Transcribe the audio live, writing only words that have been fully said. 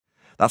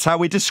That's how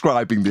we're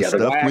describing this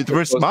stuff.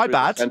 My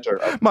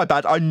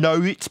bad. I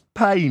know it's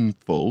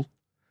painful,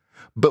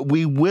 but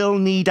we will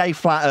need a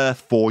flat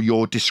Earth for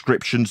your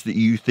descriptions that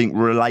you think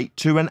relate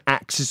to an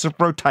axis of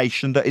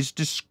rotation that is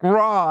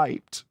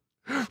described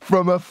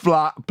from a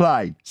flat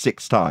plane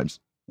 6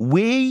 times.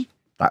 We,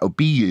 that would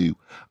be you,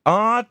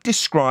 are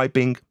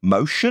describing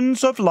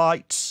motions of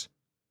lights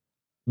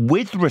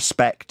with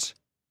respect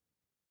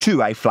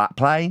to a flat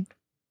plane.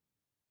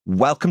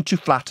 Welcome to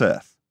flat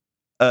Earth.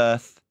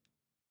 Earth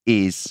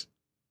is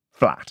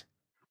flat.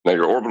 Now,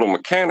 your orbital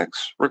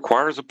mechanics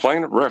requires a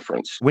plane of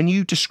reference. When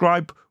you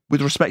describe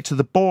with respect to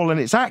the ball and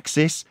its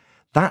axis,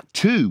 that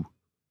too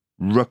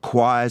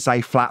requires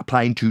a flat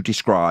plane to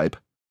describe.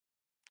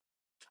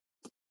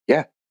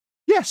 Yeah.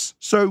 Yes,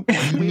 so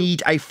you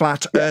need a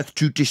flat Earth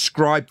to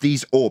describe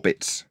these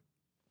orbits.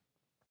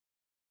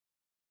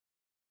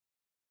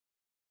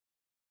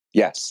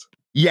 Yes.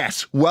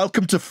 Yes,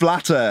 welcome to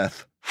flat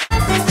Earth.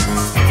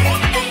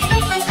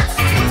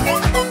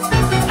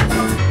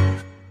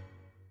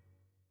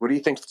 What do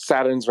you think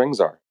Saturn's rings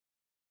are?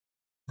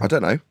 I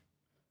don't know.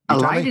 A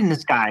light in the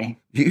sky.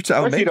 You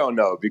tell me. You don't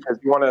know because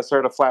you want to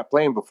assert a flat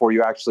plane before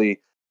you actually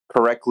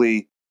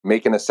correctly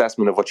make an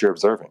assessment of what you're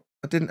observing.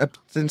 I didn't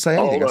say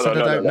anything. I said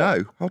I don't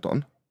know. Hold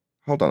on,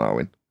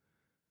 Arwen.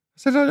 I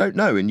said I don't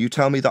know, and you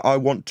tell me that I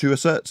want to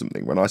assert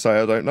something when I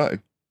say I don't know.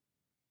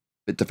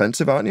 Bit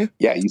defensive, aren't you?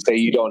 Yeah, you say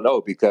you don't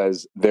know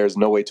because there's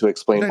no way to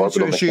explain orbital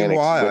mechanics. You don't need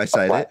to assume why I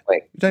say it.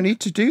 You don't need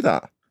to do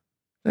that. You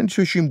don't need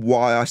to assume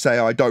why I say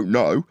I don't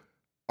know.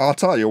 I'll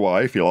tell you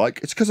why if you like.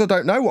 It's because I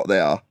don't know what they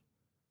are.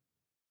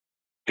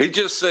 He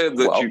just said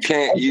that you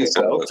can't use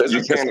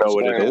you can't explain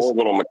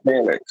orbital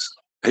mechanics.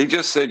 He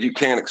just said you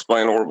can't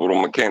explain orbital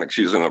mechanics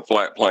using a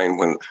flat plane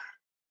when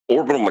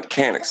orbital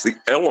mechanics, the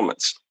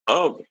elements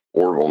of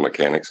orbital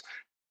mechanics,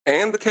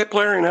 and the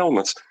Keplerian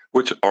elements,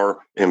 which are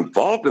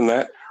involved in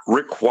that,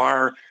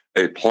 require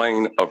a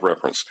plane of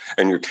reference.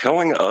 And you're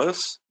telling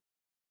us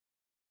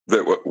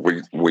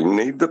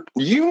that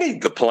you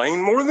need the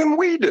plane more than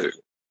we do.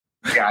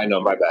 Yeah, I know,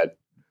 my bad.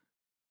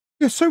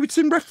 Yeah, so it's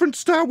in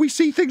reference to how we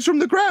see things from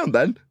the ground,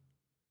 then?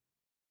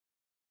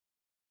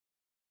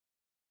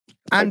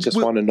 I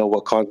just want to know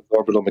what causes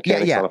orbital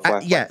mechanics on a flat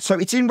plane. Yeah, so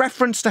it's in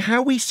reference to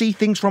how we see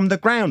things from the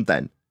ground,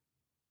 then?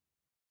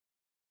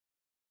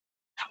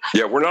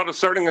 Yeah, we're not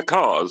asserting a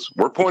cause.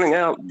 We're pointing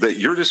out that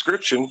your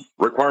description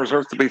requires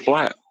Earth to be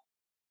flat.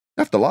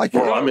 You have to like it.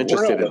 Well, I'm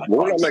interested in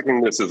we're not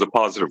making this as a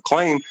positive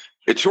claim.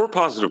 It's your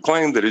positive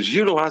claim that is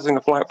utilizing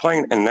a flat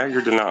plane, and now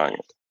you're denying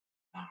it.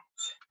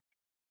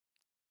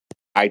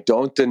 I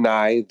don't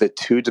deny the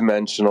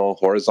two-dimensional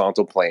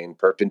horizontal plane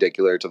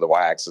perpendicular to the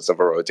y-axis of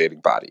a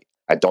rotating body.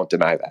 I don't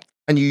deny that.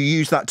 And you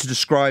use that to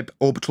describe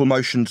orbital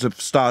motions of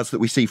stars that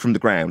we see from the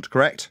ground,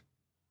 correct?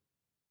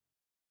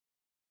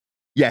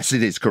 Yes,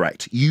 it is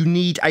correct. You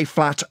need a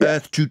flat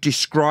Earth to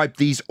describe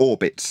these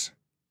orbits.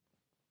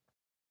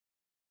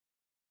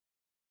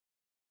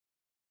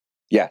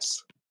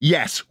 Yes.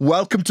 Yes,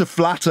 welcome to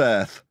flat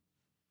Earth.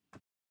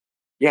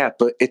 Yeah,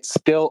 but it's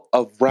still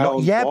a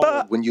round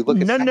ball when you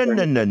look at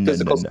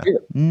physical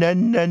sphere. No,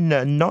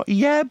 not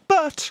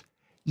but.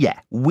 Yeah,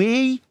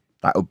 we,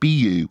 that would be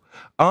you,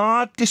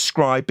 are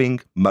describing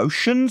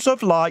motions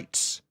of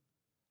lights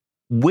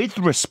with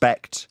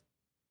respect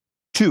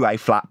to a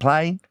flat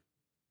plane.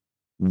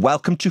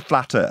 Welcome to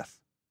flat Earth.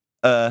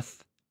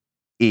 Earth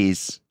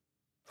is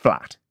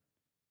flat.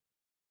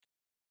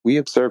 We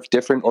observe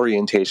different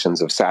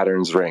orientations of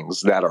Saturn's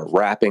rings that are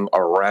wrapping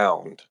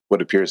around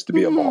what appears to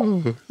be a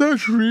ball.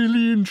 That's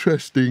really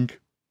interesting.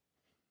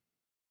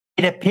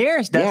 It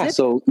appears, doesn't it? Yeah,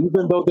 so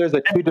even though there's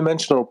a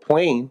two-dimensional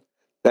plane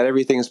that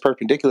everything is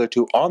perpendicular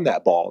to on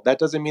that ball, that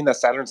doesn't mean that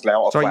Saturn's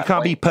now a flat plane. So you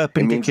can't be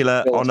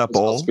perpendicular on a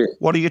ball? Sphere.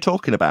 What are you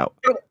talking about?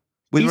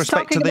 With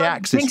respect to the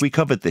axis, we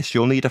covered this.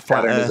 You'll need a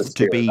flat Earth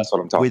to be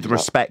with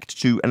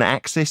respect to an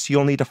axis.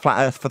 You'll need a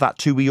flat Earth for that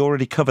too. We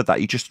already covered that.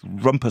 You just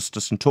rumpused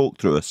us and talked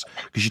through us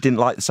because you didn't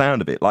like the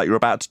sound of it, like you're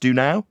about to do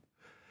now.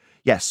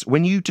 Yes,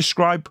 when you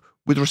describe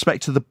with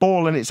respect to the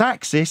ball and its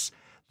axis,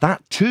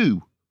 that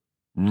too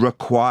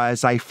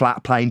requires a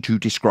flat plane to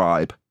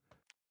describe.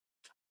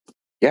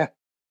 Yeah.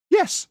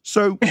 Yes,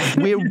 so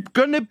we're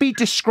going to be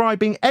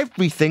describing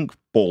everything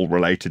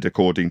ball-related,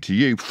 according to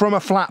you, from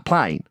a flat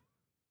plane.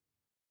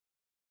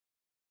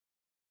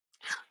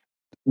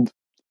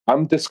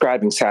 I'm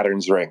describing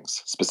Saturn's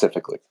rings,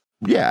 specifically.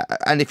 Yeah,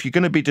 and if you're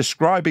going to be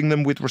describing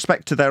them with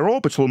respect to their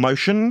orbital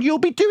motion, you'll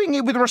be doing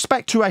it with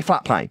respect to a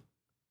flat plane.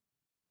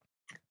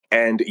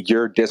 And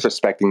you're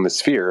disrespecting the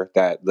sphere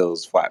that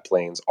those flat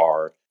planes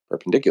are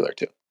perpendicular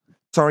to.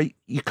 Sorry,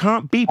 you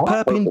can't be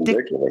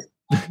perpendicular.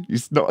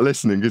 He's not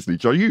listening, isn't he?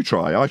 Joe, you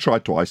try. I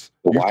tried twice.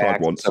 You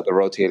tried once. Of the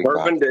rotating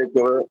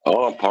perpendicular.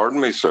 Oh, pardon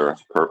me, sir.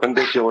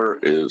 Perpendicular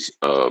is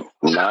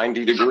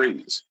 90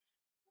 degrees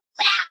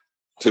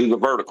to the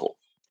vertical.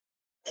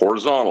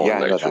 Horizontal. Yeah,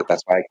 I know that.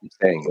 That's why I keep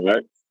saying it.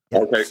 Right?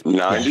 Okay,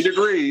 90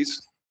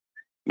 degrees.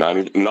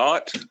 90,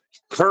 not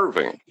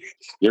curving.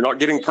 You're not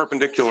getting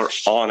perpendicular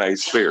on a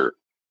sphere.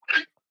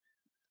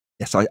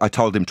 Yes, I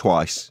told him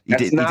twice. He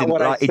didn't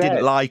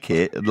like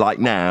it. Like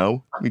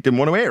now, he didn't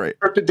want to hear it.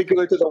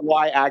 Perpendicular to the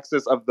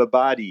y-axis of the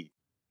body.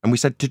 And we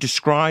said to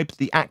describe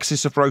the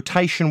axis of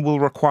rotation will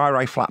require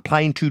a flat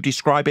plane. To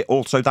describe it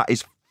also, that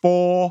is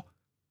 4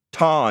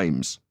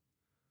 times.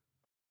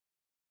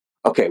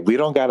 Okay, we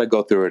don't got to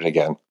go through it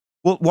again.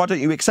 Well, why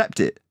don't you accept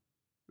it?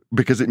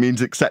 Because it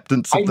means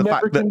acceptance of the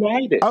fact that... I never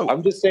denied it. Oh.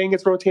 I'm just saying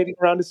it's rotating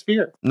around a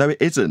sphere. No,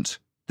 it isn't.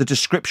 The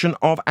description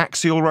of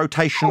axial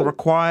rotation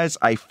requires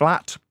a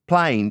flat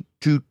plane.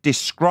 To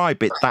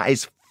describe it, that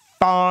is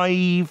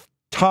 5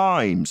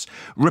 times.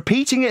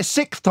 Repeating it a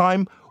 6th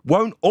time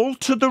won't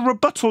alter the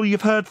rebuttal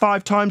you've heard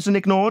 5 times and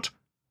ignored.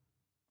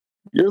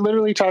 You're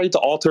literally trying to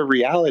alter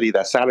reality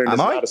that Saturn is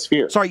not a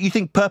sphere. Sorry, you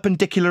think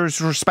perpendicular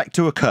is with respect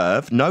to a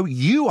curve? No,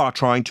 you are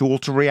trying to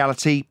alter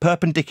reality.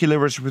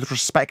 Perpendicular is with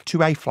respect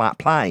to a flat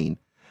plane.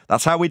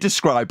 That's how we're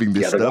describing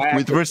this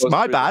stuff.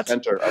 My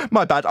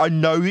bad. I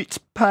know it's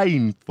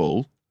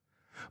painful,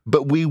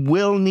 but we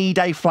will need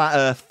a flat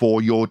Earth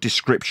for your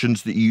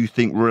descriptions that you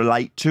think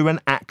relate to an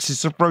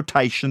axis of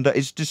rotation that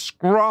is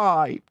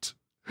described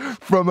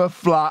from a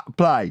flat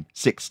plane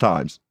 6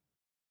 times.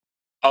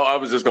 Oh, I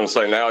was just going to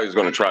say, now he's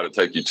going to try to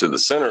take you to the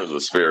center of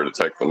the sphere to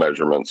take the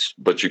measurements,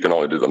 but you can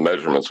only do the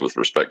measurements with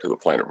respect to the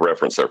plane of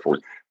reference. Therefore,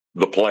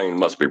 the plane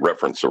must be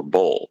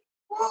referenceable.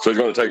 So he's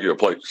going to take you a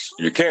place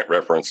you can't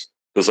reference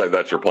to say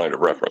that's your plane of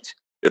reference.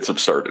 It's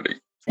absurdity.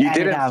 You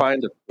didn't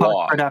find a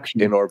flaw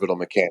in orbital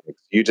mechanics.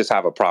 You just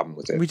have a problem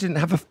with it. We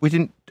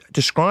didn't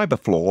describe a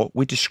flaw.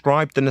 We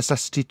described the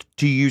necessity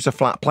to use a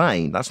flat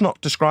plane. That's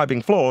not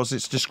describing flaws.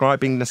 It's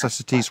describing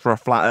necessities for a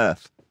flat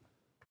Earth.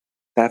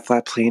 That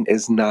flat plane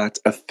is not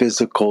a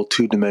physical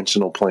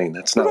 2-dimensional plane.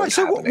 That's not right.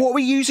 So what are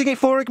we using it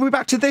for? We're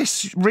back to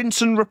this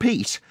rinse and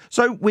repeat.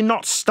 So we're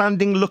not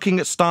standing looking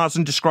at stars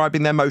and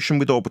describing their motion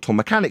with orbital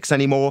mechanics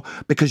anymore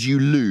because you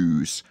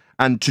lose.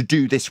 And to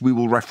do this, we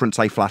will reference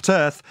a flat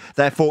Earth.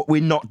 Therefore,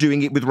 we're not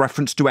doing it with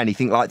reference to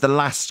anything like the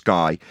last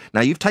guy.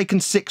 Now, you've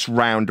taken 6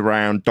 round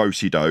around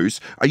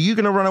do-si-dos. Are you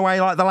going to run away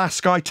like the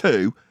last guy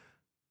too?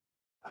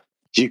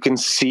 You can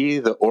see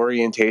the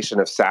orientation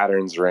of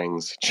Saturn's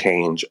rings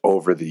change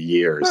over the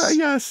years.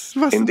 Yes.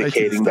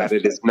 Indicating that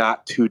it is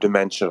not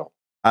 2-dimensional.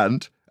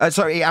 And?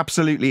 Sorry, it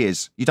absolutely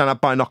is. You don't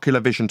have binocular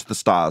vision to the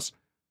stars.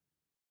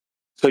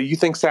 So you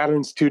think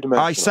Saturn's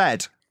 2-dimensional? I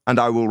said, and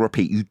I will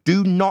repeat, you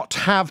do not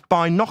have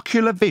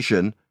binocular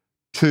vision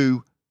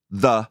to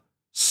the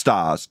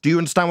stars. Do you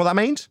understand what that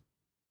means?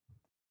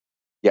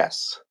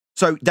 Yes.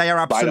 So they are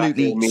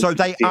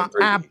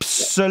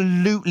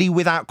absolutely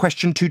without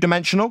question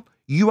 2-dimensional.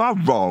 You are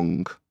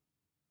wrong.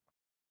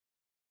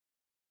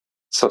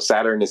 So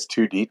Saturn is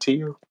 2D to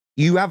you?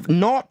 You have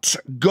not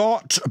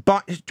got...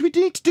 Do we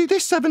need to do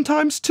this 7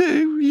 times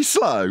too? Are you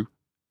slow?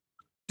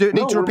 Do you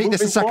need to repeat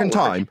this a second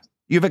time?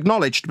 You've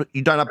acknowledged, but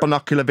you don't have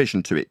binocular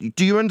vision to it.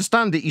 Do you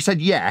understand it? You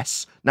said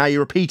yes. Now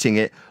you're repeating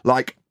it.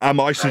 Like, am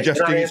I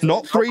suggesting it's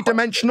not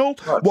 3-dimensional?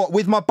 What,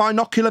 with my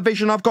binocular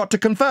vision, I've got to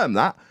confirm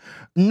that?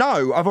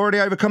 No, I've already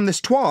overcome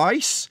this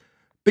twice,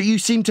 but you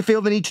seem to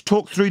feel the need to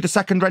talk through the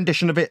second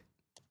rendition of it.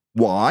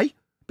 Why?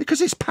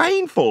 Because it's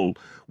painful.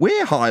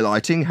 We're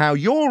highlighting how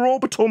your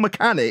orbital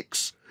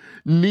mechanics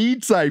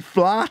needs a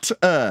flat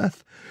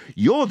Earth.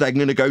 You're then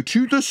going to go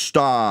to the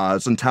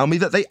stars and tell me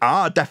that they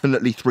are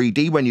definitely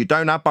 3D when you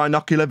don't have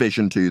binocular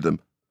vision to them.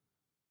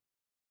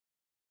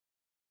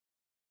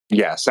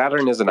 Yeah,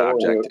 Saturn is an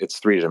object. It's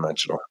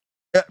 3-dimensional.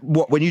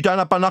 What, when you don't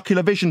have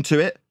binocular vision to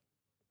it?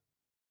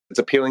 It's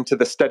appealing to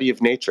the study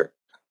of nature.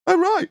 Oh,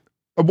 right.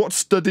 And what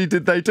study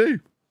did they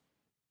do?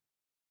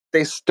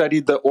 They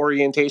studied the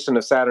orientation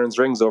of Saturn's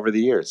rings over the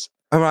years.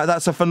 All right,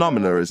 that's a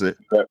phenomena, is it?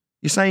 Yeah.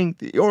 You're saying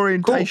the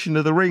orientation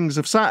of the rings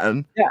of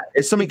Saturn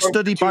is something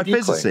studied by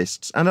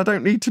physicists, and I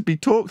don't need to be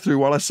talked through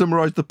while I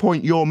summarise the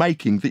point you're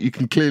making that you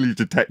can clearly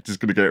detect is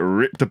going to get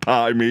ripped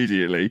apart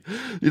immediately.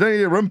 You don't need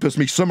to rumpus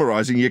me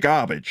summarising your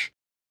garbage.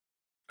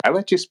 I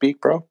let you speak,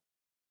 bro.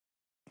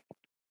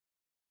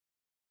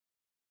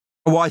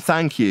 Why,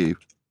 thank you.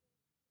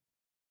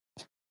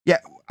 Yeah,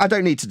 I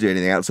don't need to do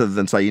anything else other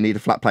than say you need a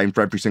flat plane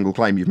for every single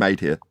claim you've made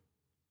here.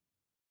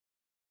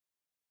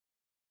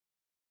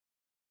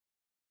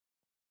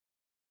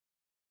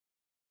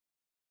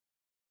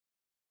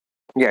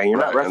 Yeah, you're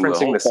not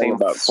referencing the same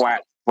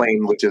flat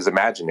plane, which is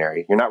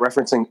imaginary. You're not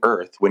referencing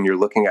Earth when you're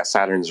looking at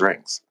Saturn's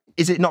rings.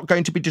 Is it not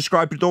going to be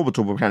described with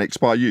orbital mechanics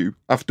by you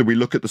after we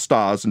look at the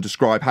stars and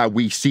describe how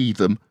we see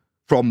them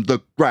from the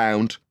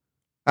ground?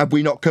 Have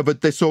we not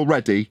covered this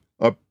already?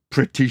 I'm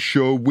pretty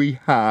sure we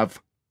have.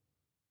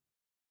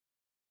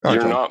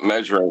 You're not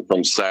measuring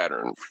from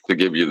Saturn to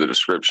give you the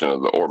description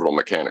of the orbital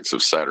mechanics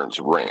of Saturn's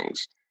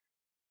rings.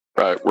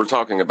 Right? We're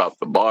talking about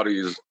the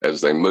bodies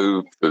as they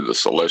move through the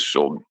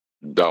celestial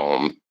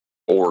dome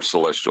or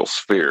celestial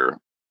sphere.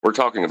 We're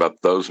talking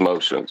about those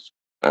motions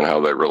and how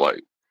they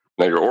relate.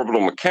 Now, your orbital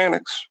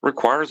mechanics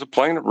requires a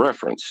plane of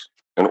reference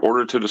in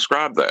order to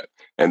describe that.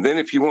 And then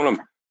if you want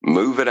to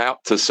move it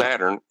out to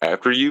Saturn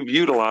after you've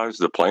utilized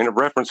the plane of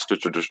reference to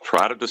just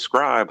try to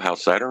describe how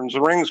Saturn's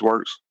rings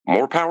works,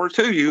 more power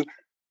to you.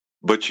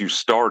 But you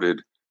started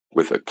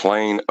with a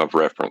plane of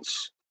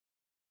reference.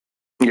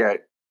 Yeah,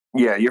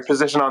 your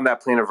position on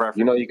that plane of reference.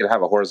 You know, you can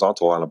have a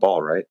horizontal on a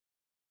ball, right?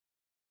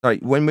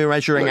 Right. When we're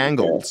measuring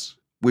angles,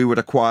 we would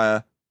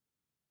acquire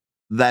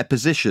their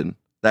position,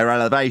 their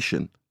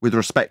elevation, with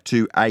respect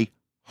to a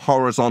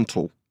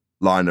horizontal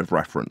line of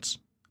reference.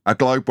 A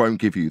globe won't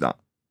give you that.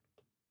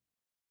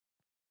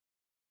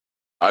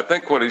 I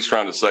think what he's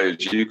trying to say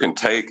is you can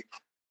take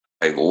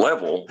a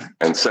level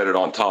and set it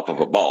on top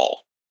of a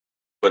ball,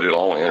 but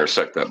it'll only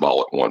intersect that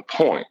ball at one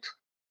point.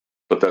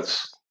 But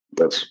that's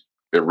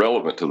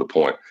irrelevant to the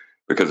point,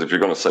 because if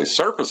you're going to say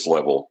surface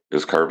level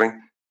is curving,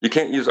 you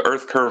can't use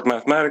earth curve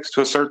mathematics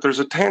to assert there's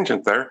a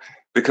tangent there,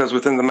 because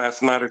within the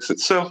mathematics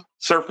itself,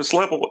 surface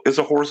level is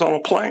a horizontal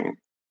plane.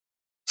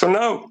 So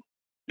no,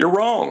 you're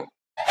wrong.